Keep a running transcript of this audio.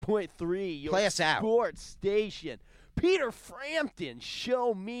101.3, your Play us out. sports station. Peter Frampton,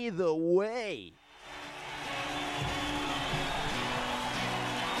 show me the way.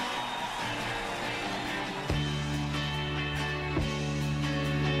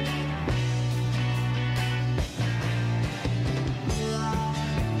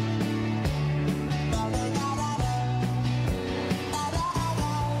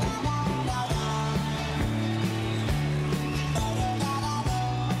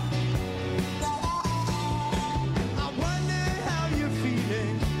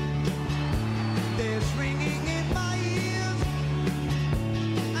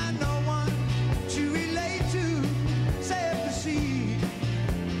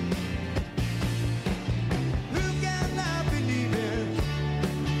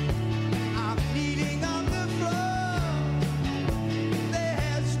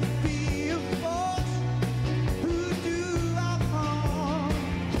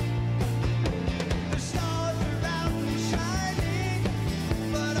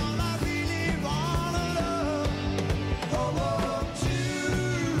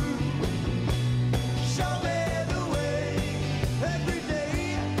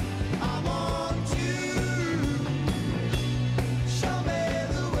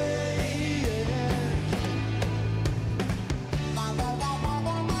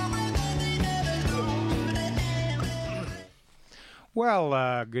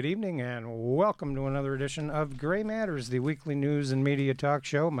 Well, good evening and welcome to another edition of Gray Matters, the weekly news and media talk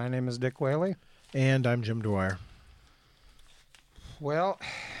show. My name is Dick Whaley. And I'm Jim Dwyer. Well,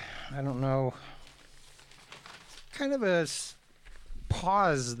 I don't know. Kind of a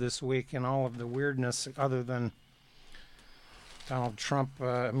pause this week in all of the weirdness other than Donald Trump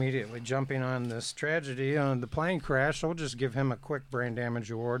immediately jumping on this tragedy on the plane crash. I'll just give him a quick brain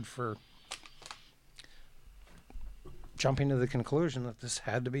damage award for jumping to the conclusion that this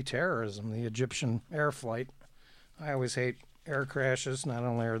had to be terrorism, the Egyptian air flight. I always hate air crashes. Not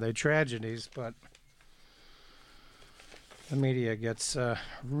only are they tragedies, but the media gets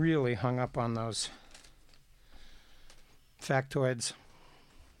really hung up on those factoids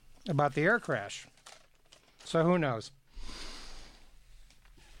about the air crash. So who knows?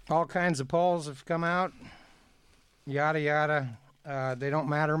 All kinds of polls have come out. Yada, yada. They don't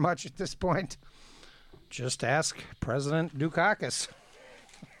matter much at this point. Just ask President Dukakis.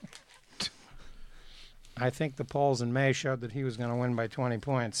 I think the polls in May showed that he was going to win by 20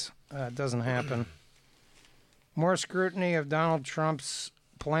 points. It doesn't happen. More scrutiny of Donald Trump's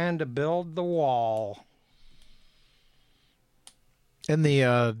plan to build the wall. And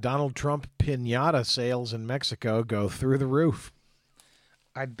the Donald Trump piñata sales in Mexico go through the roof.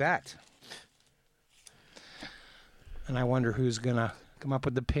 I bet. And I wonder who's going to come up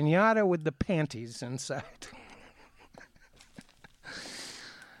with the piñata with the panties inside.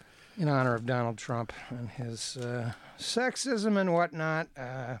 In honor of Donald Trump and his sexism and whatnot.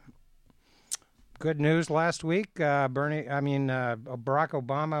 Good news last week. Barack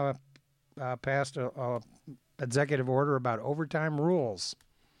Obama passed a executive order about overtime rules,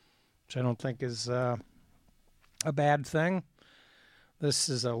 which I don't think is a bad thing. This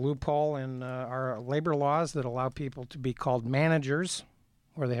is a loophole in our labor laws that allow people to be called managers,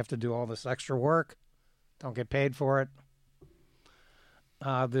 where they have to do all this extra work, don't get paid for it.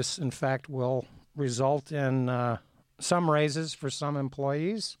 This, in fact, will result in some raises for some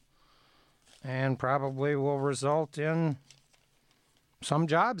employees and probably will result in some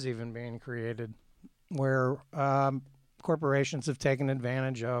jobs even being created where corporations have taken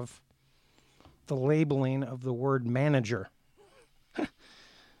advantage of the labeling of the word manager.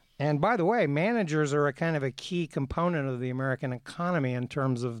 And by the way, managers are a kind of a key component of the American economy in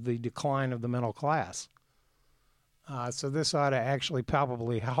terms of the decline of the middle class. So this ought to actually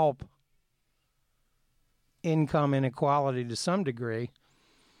probably help income inequality to some degree.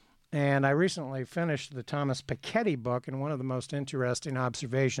 And I recently finished the Thomas Piketty book, and one of the most interesting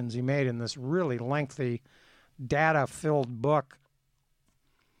observations he made in this really lengthy, data-filled book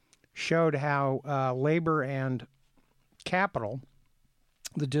showed how labor and capital,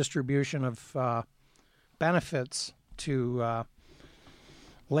 the distribution of benefits to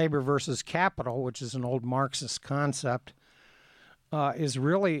labor versus capital, which is an old Marxist concept, is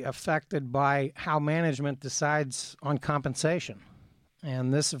really affected by how management decides on compensation.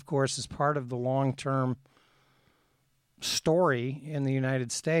 And this, of course, is part of the long-term story in the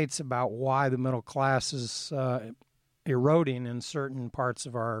United States about why the middle class is eroding in certain parts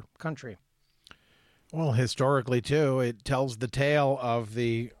of our country. Well, historically, too, it tells the tale of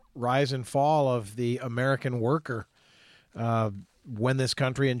the rise and fall of the American worker. When this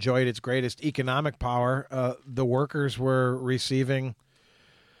country enjoyed its greatest economic power, the workers were receiving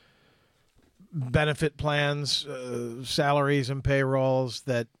benefit plans, salaries and payrolls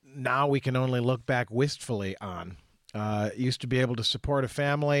that now we can only look back wistfully on. Used to be able to support a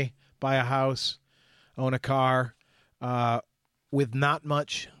family, buy a house, own a car, with not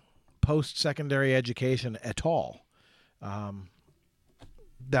much post-secondary education at all.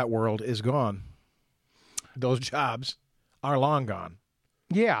 That world is gone. Those jobs are long gone.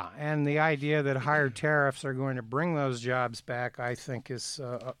 Yeah, and the idea that higher tariffs are going to bring those jobs back, I think, is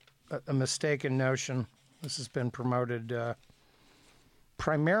a mistaken notion. This has been promoted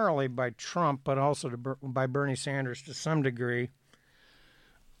primarily by Trump, but also by Bernie Sanders to some degree.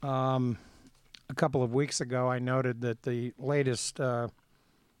 A couple of weeks ago, I noted that the latest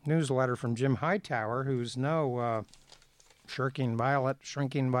newsletter from Jim Hightower, who's no shrinking violet,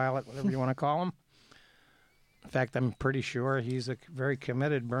 whatever you want to call him. In fact, I'm pretty sure he's a very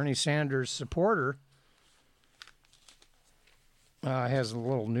committed Bernie Sanders supporter. Has a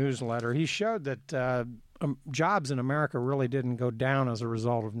little newsletter. He showed that jobs in America really didn't go down as a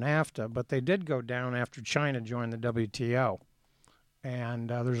result of NAFTA, but they did go down after China joined the WTO. And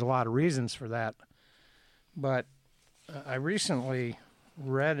there's a lot of reasons for that. But I recently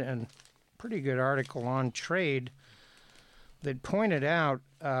read a pretty good article on trade that pointed out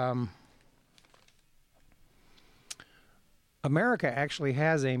America actually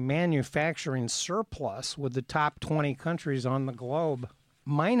has a manufacturing surplus with the top 20 countries on the globe,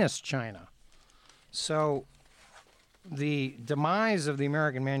 minus China. So the demise of the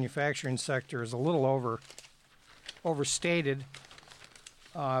American manufacturing sector is a little overstated.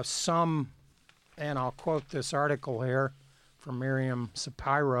 Some, and I'll quote this article here from Miriam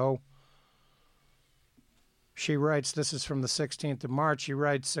Sapiro. She writes, this is from the 16th of March, she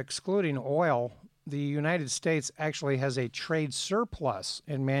writes, excluding oil, the United States actually has a trade surplus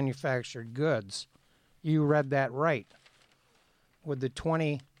in manufactured goods. You read that right. With the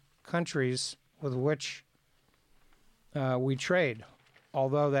 20 countries with which we trade,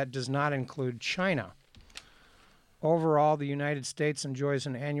 although that does not include China. Overall, the United States enjoys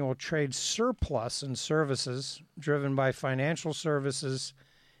an annual trade surplus in services driven by financial services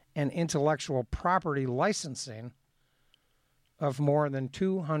and intellectual property licensing of more than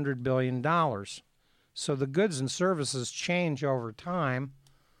 $200 billion. So the goods and services change over time.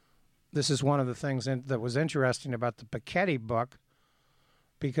 This is one of the things that was interesting about the Piketty book,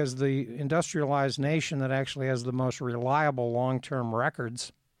 because the industrialized nation that actually has the most reliable long-term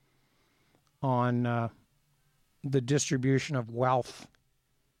records on the distribution of wealth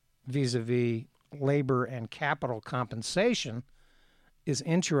vis-a-vis labor and capital compensation is,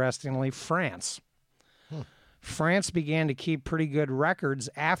 interestingly, France. France began to keep pretty good records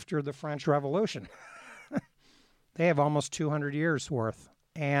after the French Revolution. They have almost 200 years worth.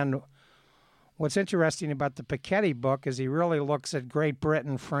 And what's interesting about the Piketty book is he really looks at Great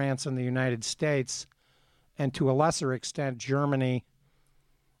Britain, France, and the United States, and to a lesser extent, Germany,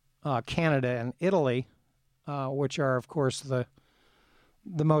 Canada, and Italy, which are, of course, the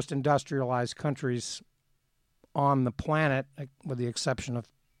most industrialized countries on the planet, with the exception of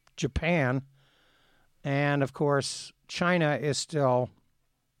Japan. And, of course, China is still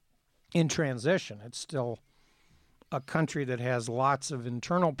in transition. It's still a country that has lots of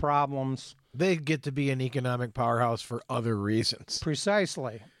internal problems. They get to be an economic powerhouse for other reasons.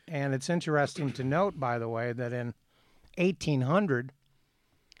 Precisely. And it's interesting to note, by the way, that in 1800,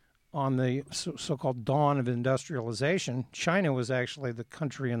 on the so-called dawn of industrialization, China was actually the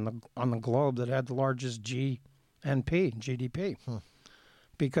country on the globe that had the largest GDP.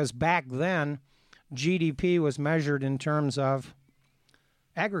 Because back then, GDP was measured in terms of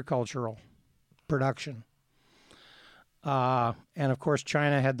agricultural production. And, of course,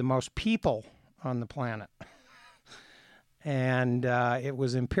 China had the most people on the planet. And it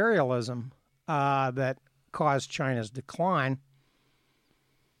was imperialism that caused China's decline.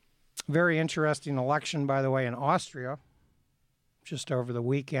 Very interesting election, by the way, in Austria, just over the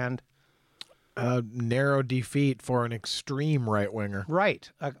weekend. A narrow defeat for an extreme right-winger. Right.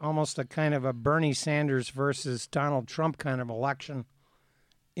 Almost a kind of a Bernie Sanders versus Donald Trump kind of election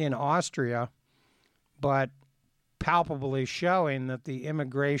in Austria, but palpably showing that the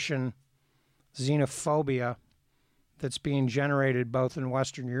immigration xenophobia that's being generated both in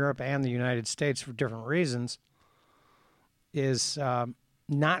Western Europe and the United States for different reasons is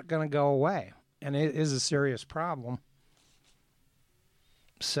not going to go away. And it is a serious problem.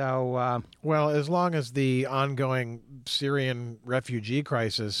 So, well, as long as the ongoing Syrian refugee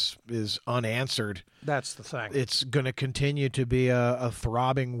crisis is unanswered, that's the thing. It's going to continue to be a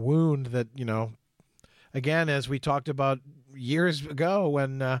throbbing wound that, again, as we talked about years ago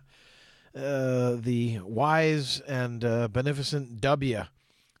when the wise and beneficent W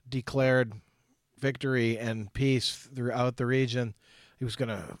declared victory and peace throughout the region. He was going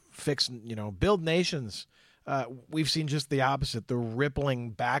to fix, build nations. We've seen just the opposite. The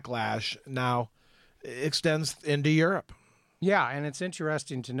rippling backlash now extends into Europe. Yeah, and it's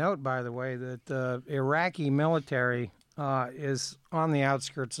interesting to note, by the way, that the Iraqi military is on the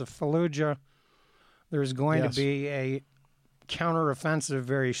outskirts of Fallujah. There's going to be a counteroffensive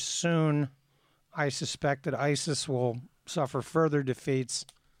very soon. I suspect that ISIS will suffer further defeats.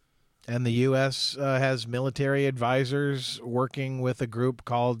 And the U.S. Has military advisors working with a group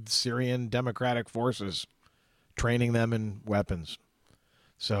called Syrian Democratic Forces, training them in weapons.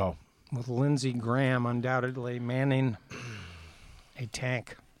 So, with Lindsey Graham undoubtedly manning a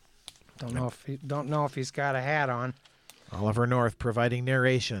tank. Don't know if he's got a hat on. Oliver North providing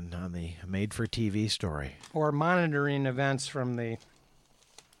narration on the made-for-TV story. Or monitoring events from the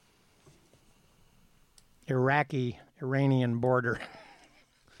Iraqi-Iranian border.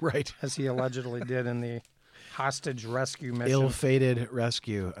 Right. As he allegedly did in the hostage rescue mission. Ill-fated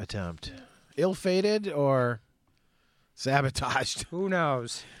rescue attempt. Ill-fated or sabotaged? Who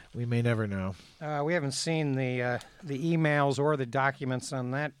knows? We may never know. We haven't seen the emails or the documents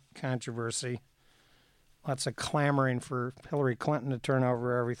on that controversy. Lots of clamoring for Hillary Clinton to turn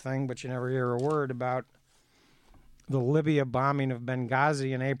over everything, but you never hear a word about the Libya bombing of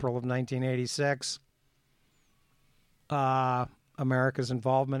Benghazi in April of 1986. America's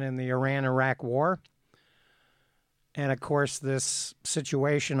involvement in the Iran-Iraq war. And, of course, this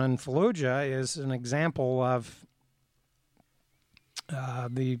situation in Fallujah is an example of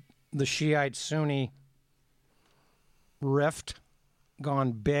the Shiite-Sunni rift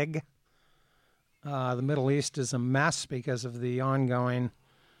gone big. The Middle East is a mess because of the ongoing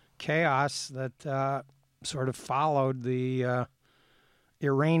chaos that sort of followed the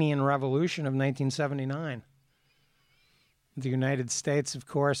Iranian Revolution of 1979. The United States, of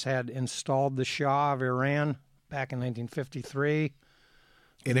course, had installed the Shah of Iran back in 1953.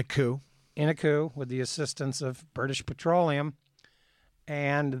 In a coup. In a coup with the assistance of British Petroleum.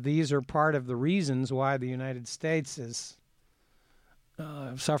 And these are part of the reasons why the United States is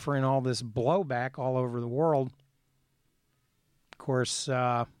suffering all this blowback all over the world. Of course,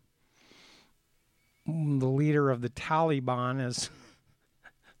 the leader of the Taliban, as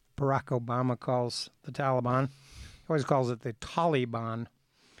Barack Obama calls the Taliban, he always calls it the Taliban.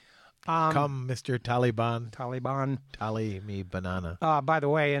 Come, Mr. Taliban. Taliban. Tally me banana. By the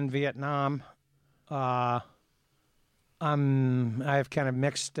way, in Vietnam, I have kind of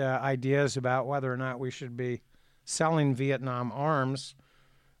mixed ideas about whether or not we should be selling Vietnam arms.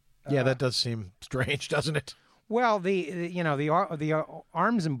 Yeah, that does seem strange, doesn't it? Well, the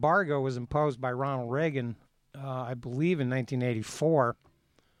arms embargo was imposed by Ronald Reagan, I believe, in 1984,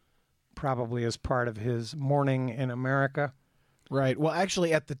 probably as part of his Morning in America. Right. Well,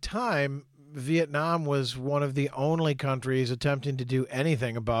 actually, at the time, Vietnam was one of the only countries attempting to do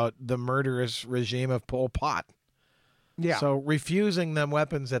anything about the murderous regime of Pol Pot. Yeah. So refusing them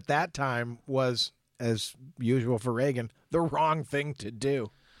weapons at that time was, as usual for Reagan, the wrong thing to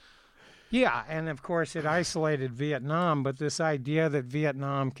do. Yeah, and of course it isolated Vietnam, but this idea that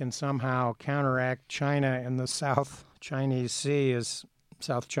Vietnam can somehow counteract China in the South China Sea is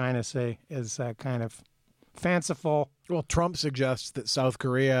kind of fanciful. Well, Trump suggests that South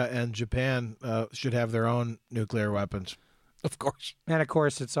Korea and Japan should have their own nuclear weapons. Of course. And of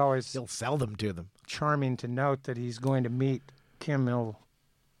course it's always He'll sell them to them. Charming to note that he's going to meet Kim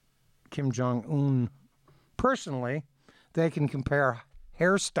Jong-un personally. They can compare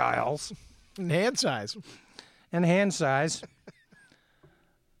hairstyles and hand size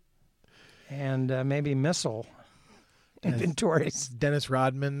and maybe missile inventories. Dennis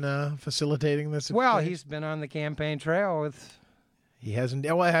Rodman facilitating this. Well, he's been on the campaign trail with. He hasn't.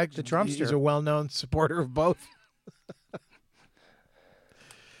 Well, the Trumpster. He's a well-known supporter of both.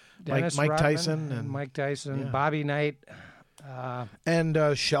 Dennis Mike Rodman Tyson and Mike Tyson, yeah. Bobby Knight, and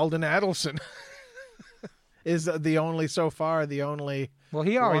Sheldon Adelson is the only Well,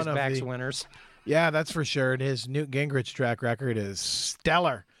 he always one of backs the- winners. Yeah, that's for sure. And his Newt Gingrich track record is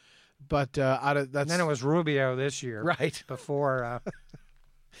stellar. But And then it was Rubio this year, right before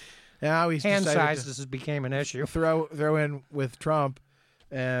now he's hand decided sizes became an issue. to throw in with Trump,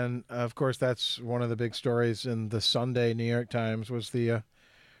 and of course that's one of the big stories in the Sunday New York Times was the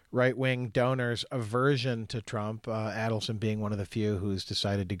right-wing donors' aversion to Trump. Adelson being one of the few who's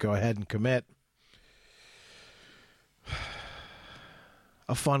decided to go ahead and commit.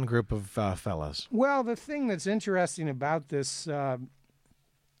 A fun group of fellows. Well, the thing that's interesting about this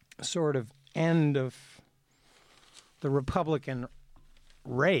sort of end of the Republican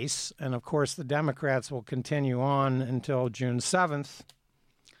race, and of course the Democrats will continue on until June 7th,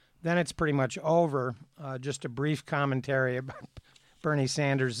 then it's pretty much over. Just a brief commentary about Bernie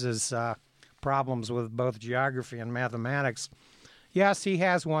Sanders' problems with both geography and mathematics. Yes, he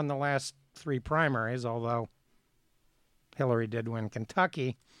has won the last 3 primaries, although Hillary did win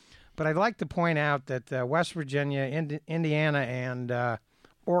Kentucky. But I'd like to point out that West Virginia, Indiana, and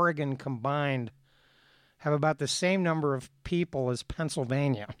Oregon combined have about the same number of people as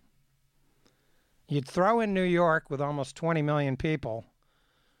Pennsylvania. You'd throw in New York with almost 20 million people,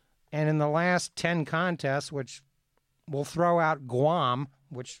 and in the last 10 contests, which we'll throw out Guam,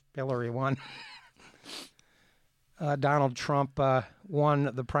 which Hillary won, Donald Trump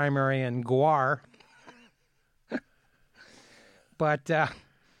won the primary in Guar. But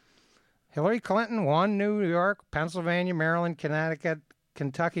Hillary Clinton won New York, Pennsylvania, Maryland, Connecticut,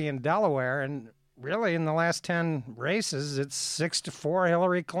 Kentucky, and Delaware. And really, in the last 10 races, it's 6-4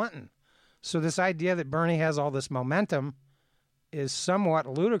 Hillary Clinton. So this idea that Bernie has all this momentum is somewhat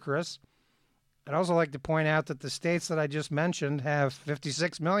ludicrous. I'd also like to point out that the states that I just mentioned have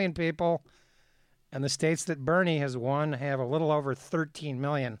 56 million people, and the states that Bernie has won have a little over 13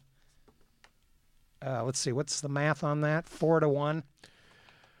 million. Let's see, what's the math on that? 4-1.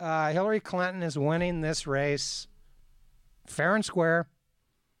 Hillary Clinton is winning this race fair and square.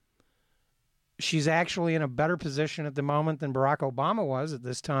 She's actually in a better position at the moment than Barack Obama was at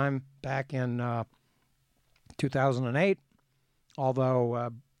this time back in 2008,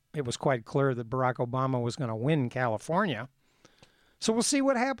 although it was quite clear that Barack Obama was going to win California. So we'll see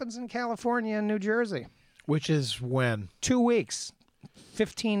what happens in California and New Jersey. Which is when? 2 weeks.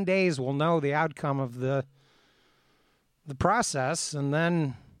 15 days we'll know the outcome of the process, and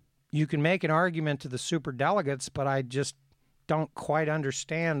then you can make an argument to the superdelegates, but I just don't quite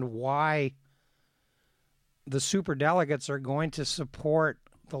understand why the superdelegates are going to support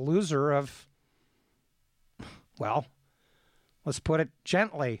the loser of, well, let's put it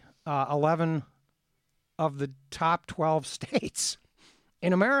gently, 11 of the top 12 states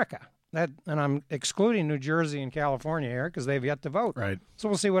in America. And I'm excluding New Jersey and California here because they've yet to vote. Right. So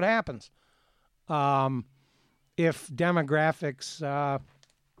we'll see what happens. If demographics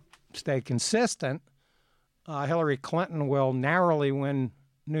stay consistent, Hillary Clinton will narrowly win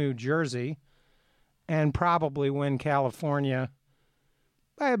New Jersey and probably win California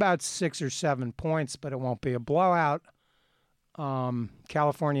by about 6 or 7 points, but it won't be a blowout.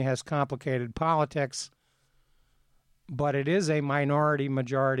 California has complicated politics, but it is a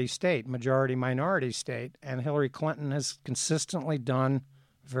minority-majority state, majority-minority state, and Hillary Clinton has consistently done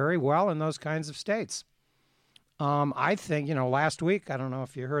very well in those kinds of states. I think, last week, I don't know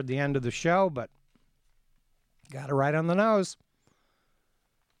if you heard the end of the show, but got it right on the nose.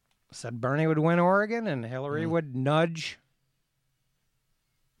 Said Bernie would win Oregon and Hillary would nudge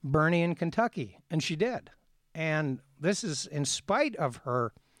Bernie in Kentucky, and she did. And this is in spite of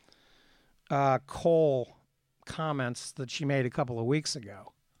her coal comments that she made a couple of weeks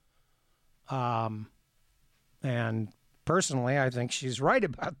ago. And personally, I think she's right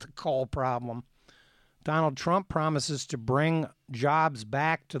about the coal problem. Donald Trump promises to bring jobs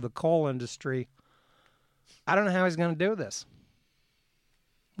back to the coal industry. I don't know how he's going to do this.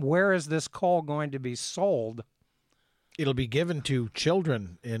 Where is this coal going to be sold? It'll be given to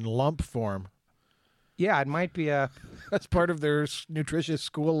children in lump form. Yeah, it might be a... That's part of their nutritious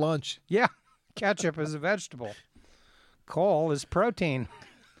school lunch. Yeah, ketchup is a vegetable. Coal is protein.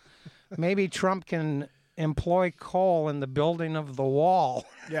 Maybe Trump can employ coal in the building of the wall.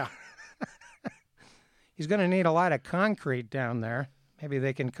 Yeah. He's going to need a lot of concrete down there. Maybe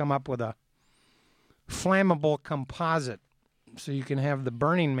they can come up with a flammable composite so you can have the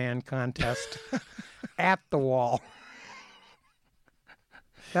Burning Man contest at the wall.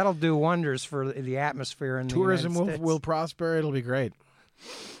 That'll do wonders for the atmosphere in the Tourism United States. will prosper. It'll be great.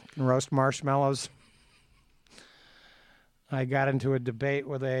 And roast marshmallows. I got into a debate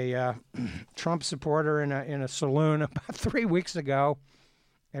with a Trump supporter in a saloon about 3 weeks ago.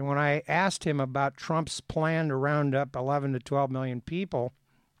 And when I asked him about Trump's plan to round up 11 to 12 million people,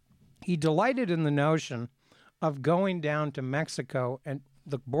 he delighted in the notion of going down to Mexico and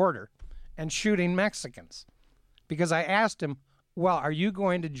the border and shooting Mexicans. Because I asked him, well, are you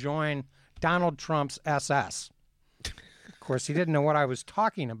going to join Donald Trump's SS? Of course, he didn't know what I was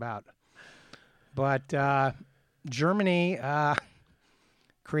talking about. But Germany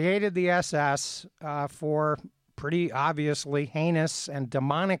created the SS for pretty obviously heinous and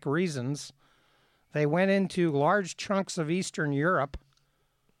demonic reasons. They went into large chunks of Eastern Europe,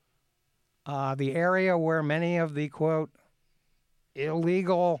 the area where many of the, quote,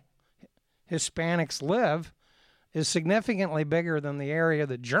 illegal Hispanics live is significantly bigger than the area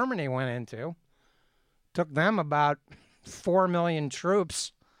that Germany went into. Took them about 4 million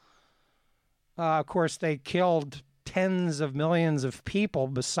troops Of course, they killed tens of millions of people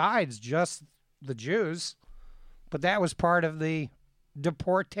besides just the Jews, but that was part of the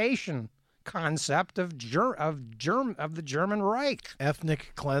deportation concept of the German Reich.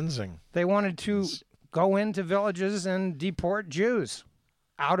 Ethnic cleansing. They wanted to go into villages and deport Jews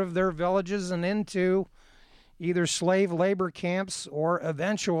out of their villages and into either slave labor camps or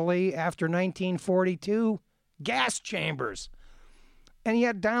eventually, after 1942, gas chambers. And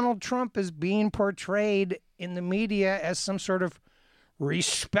yet Donald Trump is being portrayed in the media as some sort of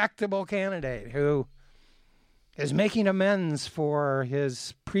respectable candidate who is making amends for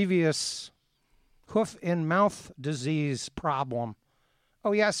his previous hoof-and-mouth disease problem.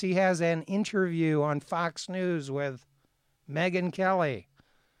 Oh, yes, he has an interview on Fox News with Megyn Kelly.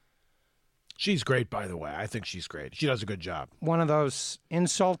 She's great, by the way. I think she's great. She does a good job. One of those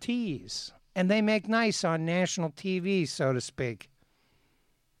insultees. And they make nice on national TV, so to speak.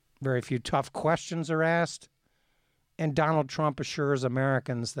 Very few tough questions are asked. And Donald Trump assures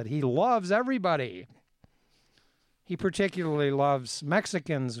Americans that he loves everybody. He particularly loves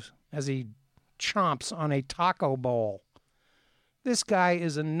Mexicans as he chomps on a taco bowl. This guy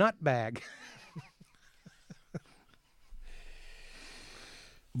is a nutbag.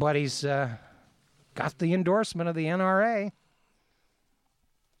 But he's got the endorsement of the NRA.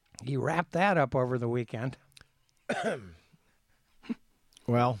 He wrapped that up over the weekend.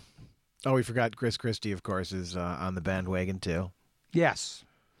 Well, we forgot Chris Christie, of course, is on the bandwagon, too. Yes.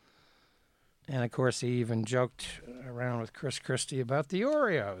 And, of course, he even joked around with Chris Christie about the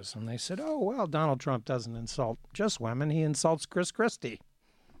Oreos. And they said, oh, well, Donald Trump doesn't insult just women. He insults Chris Christie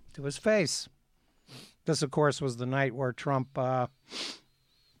to his face. This, of course, was the night where Trump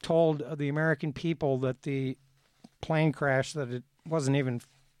told the American people that the plane crash, that it wasn't even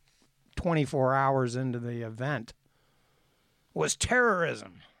 24 hours into the event, was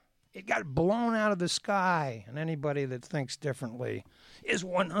terrorism. It got blown out of the sky, and anybody that thinks differently is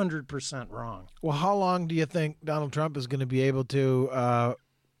 100% wrong. Well, how long do you think Donald Trump is going to be able to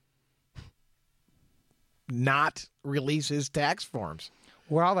not release his tax forms?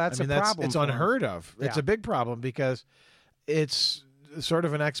 Well, that's a problem. It's unheard of. Yeah. It's a big problem because it's sort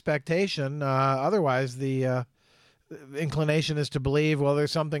of an expectation. Otherwise, the inclination is to believe, well,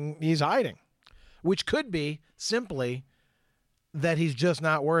 there's something he's hiding, which could be simply that he's just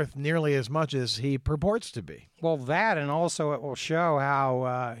not worth nearly as much as he purports to be. Well, that, and also it will show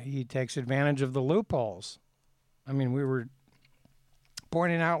how he takes advantage of the loopholes. I mean, we were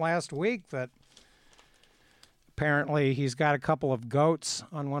pointing out last week that apparently he's got a couple of goats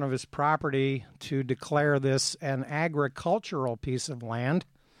on one of his property to declare this an agricultural piece of land.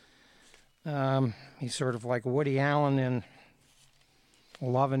 He's sort of like Woody Allen in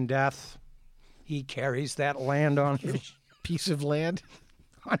Love and Death. He carries that land on his piece of land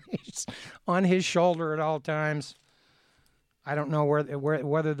on his shoulder at all times. I don't know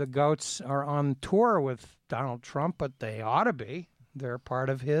whether the goats are on tour with Donald Trump, but they ought to be. They're part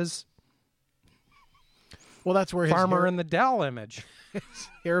of his that's where Farmer his in the Dell image. His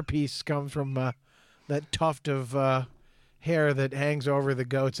hairpiece comes from that tuft of hair that hangs over the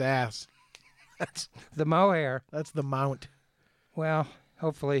goat's ass. That's the mohair. That's the mount. Well,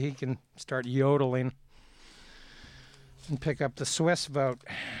 hopefully he can start yodeling and pick up the Swiss vote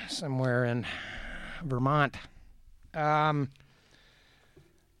somewhere in Vermont. With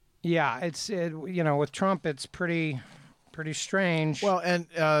Trump, it's pretty strange. Well, and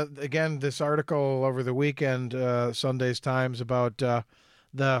again, this article over the weekend, Sunday's Times, about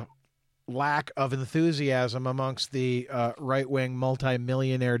the lack of enthusiasm amongst the right-wing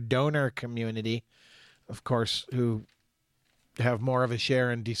multimillionaire donor community, of course, who have more of a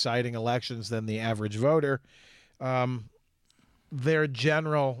share in deciding elections than the average voter. Their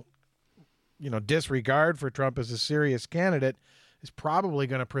general, disregard for Trump as a serious candidate is probably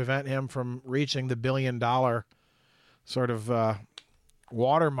going to prevent him from reaching the $1 billion sort of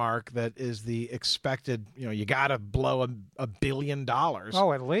watermark that is the expected. You got to blow $1 billion.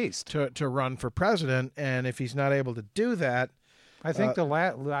 Oh, at least to run for president, and if he's not able to do that, I think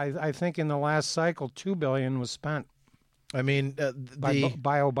I think in the last cycle $2 billion was spent. I mean,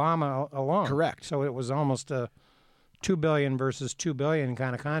 by Obama alone. Correct. So it was almost a $2 billion versus $2 billion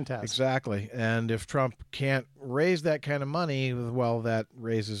kind of contest. Exactly. And if Trump can't raise that kind of money, well, that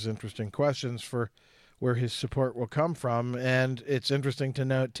raises interesting questions for where his support will come from. And it's interesting to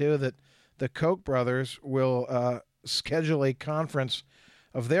note, too, that the Koch brothers will schedule a conference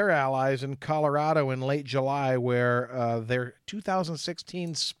of their allies in Colorado in late July where their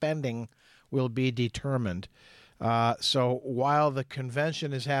 2016 spending will be determined. So while the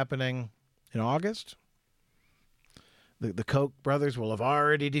convention is happening in August, the Koch brothers will have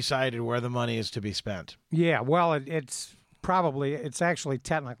already decided where the money is to be spent. Yeah, well, it's actually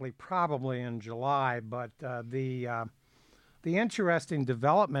technically probably in July, but the interesting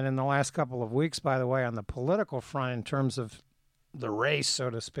development in the last couple of weeks, by the way, on the political front in terms of the race, so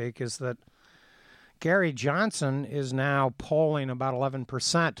to speak, is that Gary Johnson is now polling about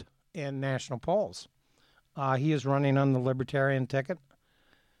 11% in national polls. He is running on the Libertarian ticket.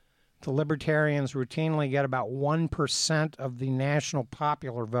 The Libertarians routinely get about 1% of the national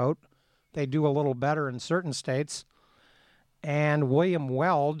popular vote. They do a little better in certain states. And William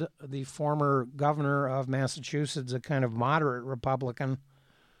Weld, the former governor of Massachusetts, a kind of moderate Republican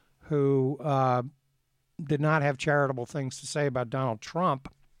who did not have charitable things to say about Donald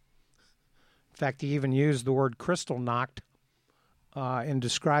Trump. In fact, he even used the word crystal knocked in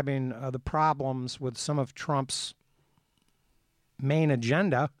describing the problems with some of Trump's main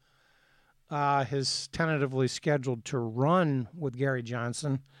agenda. Is tentatively scheduled to run with Gary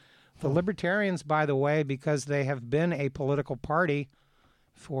Johnson. The Libertarians, by the way, because they have been a political party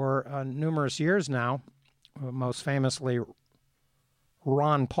for numerous years now, most famously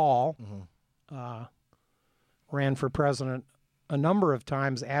Ron Paul, ran for president a number of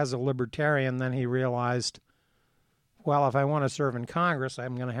times as a Libertarian. Then he realized, well, if I want to serve in Congress,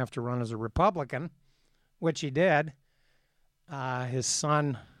 I'm going to have to run as a Republican, which he did. His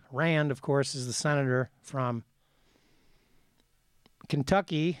son, Rand, of course, is the senator from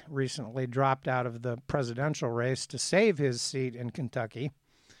Kentucky, recently dropped out of the presidential race to save his seat in Kentucky.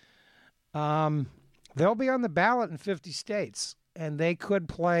 They'll be on the ballot in 50 states, and they could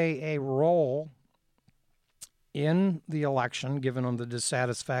play a role in the election, given them the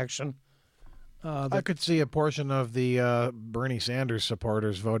dissatisfaction. I could see a portion of the Bernie Sanders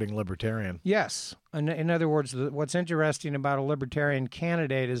supporters voting Libertarian. Yes. In other words, what's interesting about a Libertarian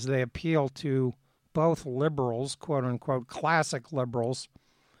candidate is they appeal to both liberals, quote-unquote classic liberals,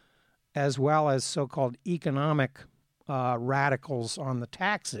 as well as so-called economic radicals on the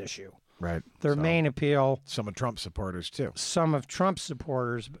tax issue. Right. Their main appeal... Some of Trump's supporters, too. Some of Trump's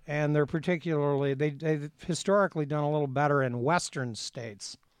supporters, and they're particularly... They've historically done a little better in Western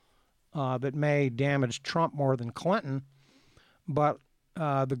states. That may damage Trump more than Clinton. But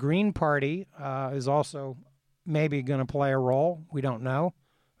the Green Party is also maybe going to play a role. We don't know.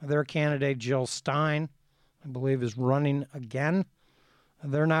 Their candidate, Jill Stein, I believe, is running again.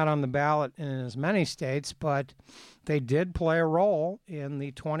 They're not on the ballot in as many states, but they did play a role in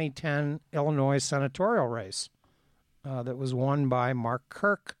the 2010 Illinois senatorial race that was won by Mark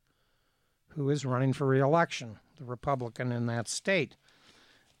Kirk, who is running for re-election, the Republican in that state.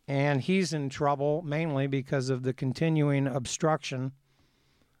 And he's in trouble mainly because of the continuing obstruction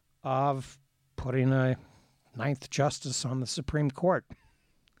of putting a ninth justice on the Supreme Court.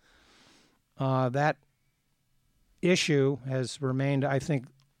 That issue has remained, I think,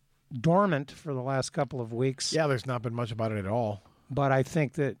 dormant for the last couple of weeks. Yeah, there's not been much about it at all. But I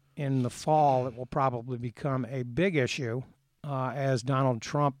think that in the fall it will probably become a big issue as Donald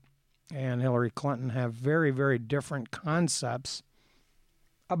Trump and Hillary Clinton have very, very different concepts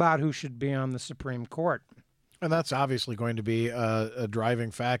about who should be on the Supreme Court. And that's obviously going to be a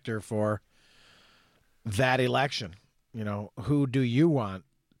driving factor for that election. You know, who do you want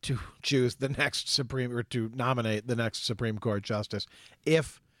to choose the next Supreme, or to nominate the next Supreme Court justice,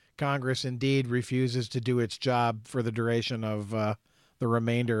 if Congress indeed refuses to do its job for the duration of the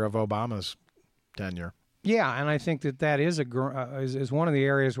remainder of Obama's tenure? Yeah, and I think that is is one of the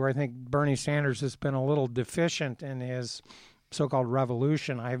areas where I think Bernie Sanders has been a little deficient in his so-called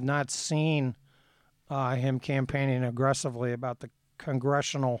revolution. I have not seen him campaigning aggressively about the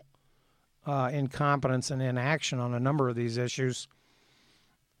congressional incompetence and inaction on a number of these issues.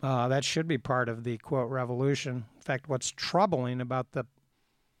 That should be part of the, quote, revolution. In fact, what's troubling about the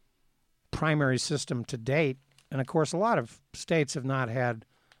primary system to date, and of course a lot of states have not had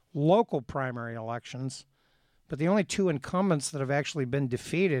local primary elections, but the only two incumbents that have actually been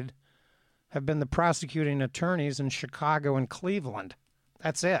defeated have been the prosecuting attorneys in Chicago and Cleveland.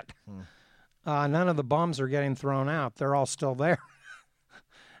 That's it. None of the bums are getting thrown out. They're all still there.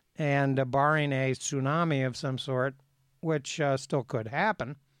 And barring a tsunami of some sort, which still could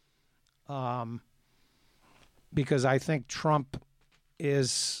happen, because I think Trump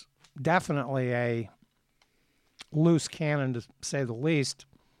is definitely a loose cannon, to say the least.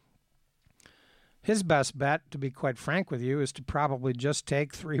 His best bet, to be quite frank with you, is to probably just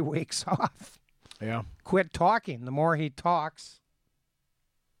take 3 weeks off. Yeah. Quit talking. The more he talks,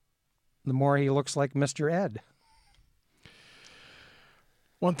 the more he looks like Mr. Ed.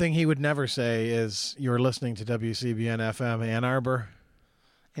 One thing he would never say is, you're listening to WCBN FM Ann Arbor.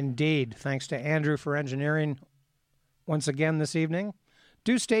 Indeed. Thanks to Andrew for engineering once again this evening.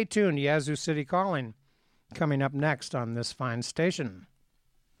 Do stay tuned. Yazoo City Calling coming up next on this fine station.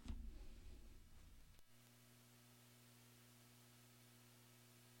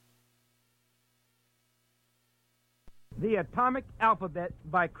 The Atomic Alphabet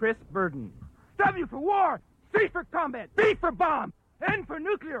by Chris Burden. W for war, C for combat, B for bomb, N for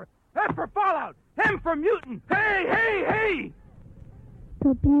nuclear, F for fallout, M for mutant. Hey, hey, hey!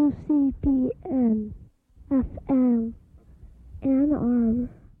 WCBN FM Ann Arbor.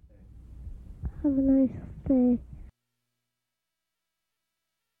 Have a nice day.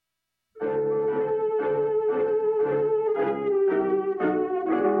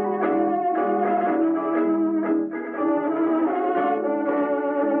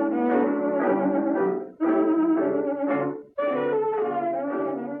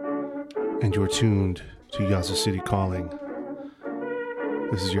 And you're tuned to Yazoo City Calling.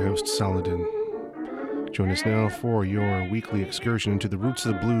 This is your host, Saladin. Join us now for your weekly excursion into the roots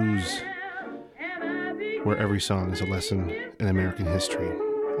of the blues, where every song is a lesson in American history.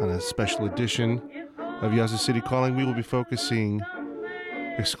 On a special edition of Yazoo City Calling, we will be focusing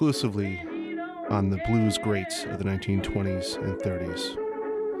exclusively on the blues greats of the 1920s and 30s.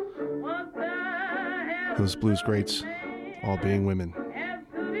 Those blues greats all being women.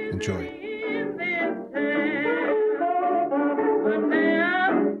 Enjoy.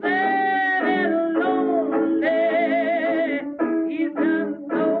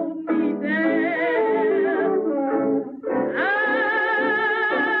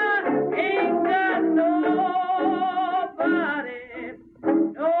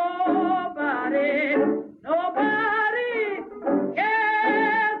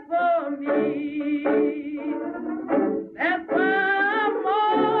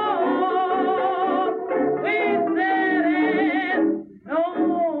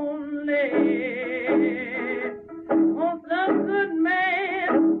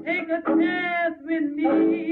 Yeah.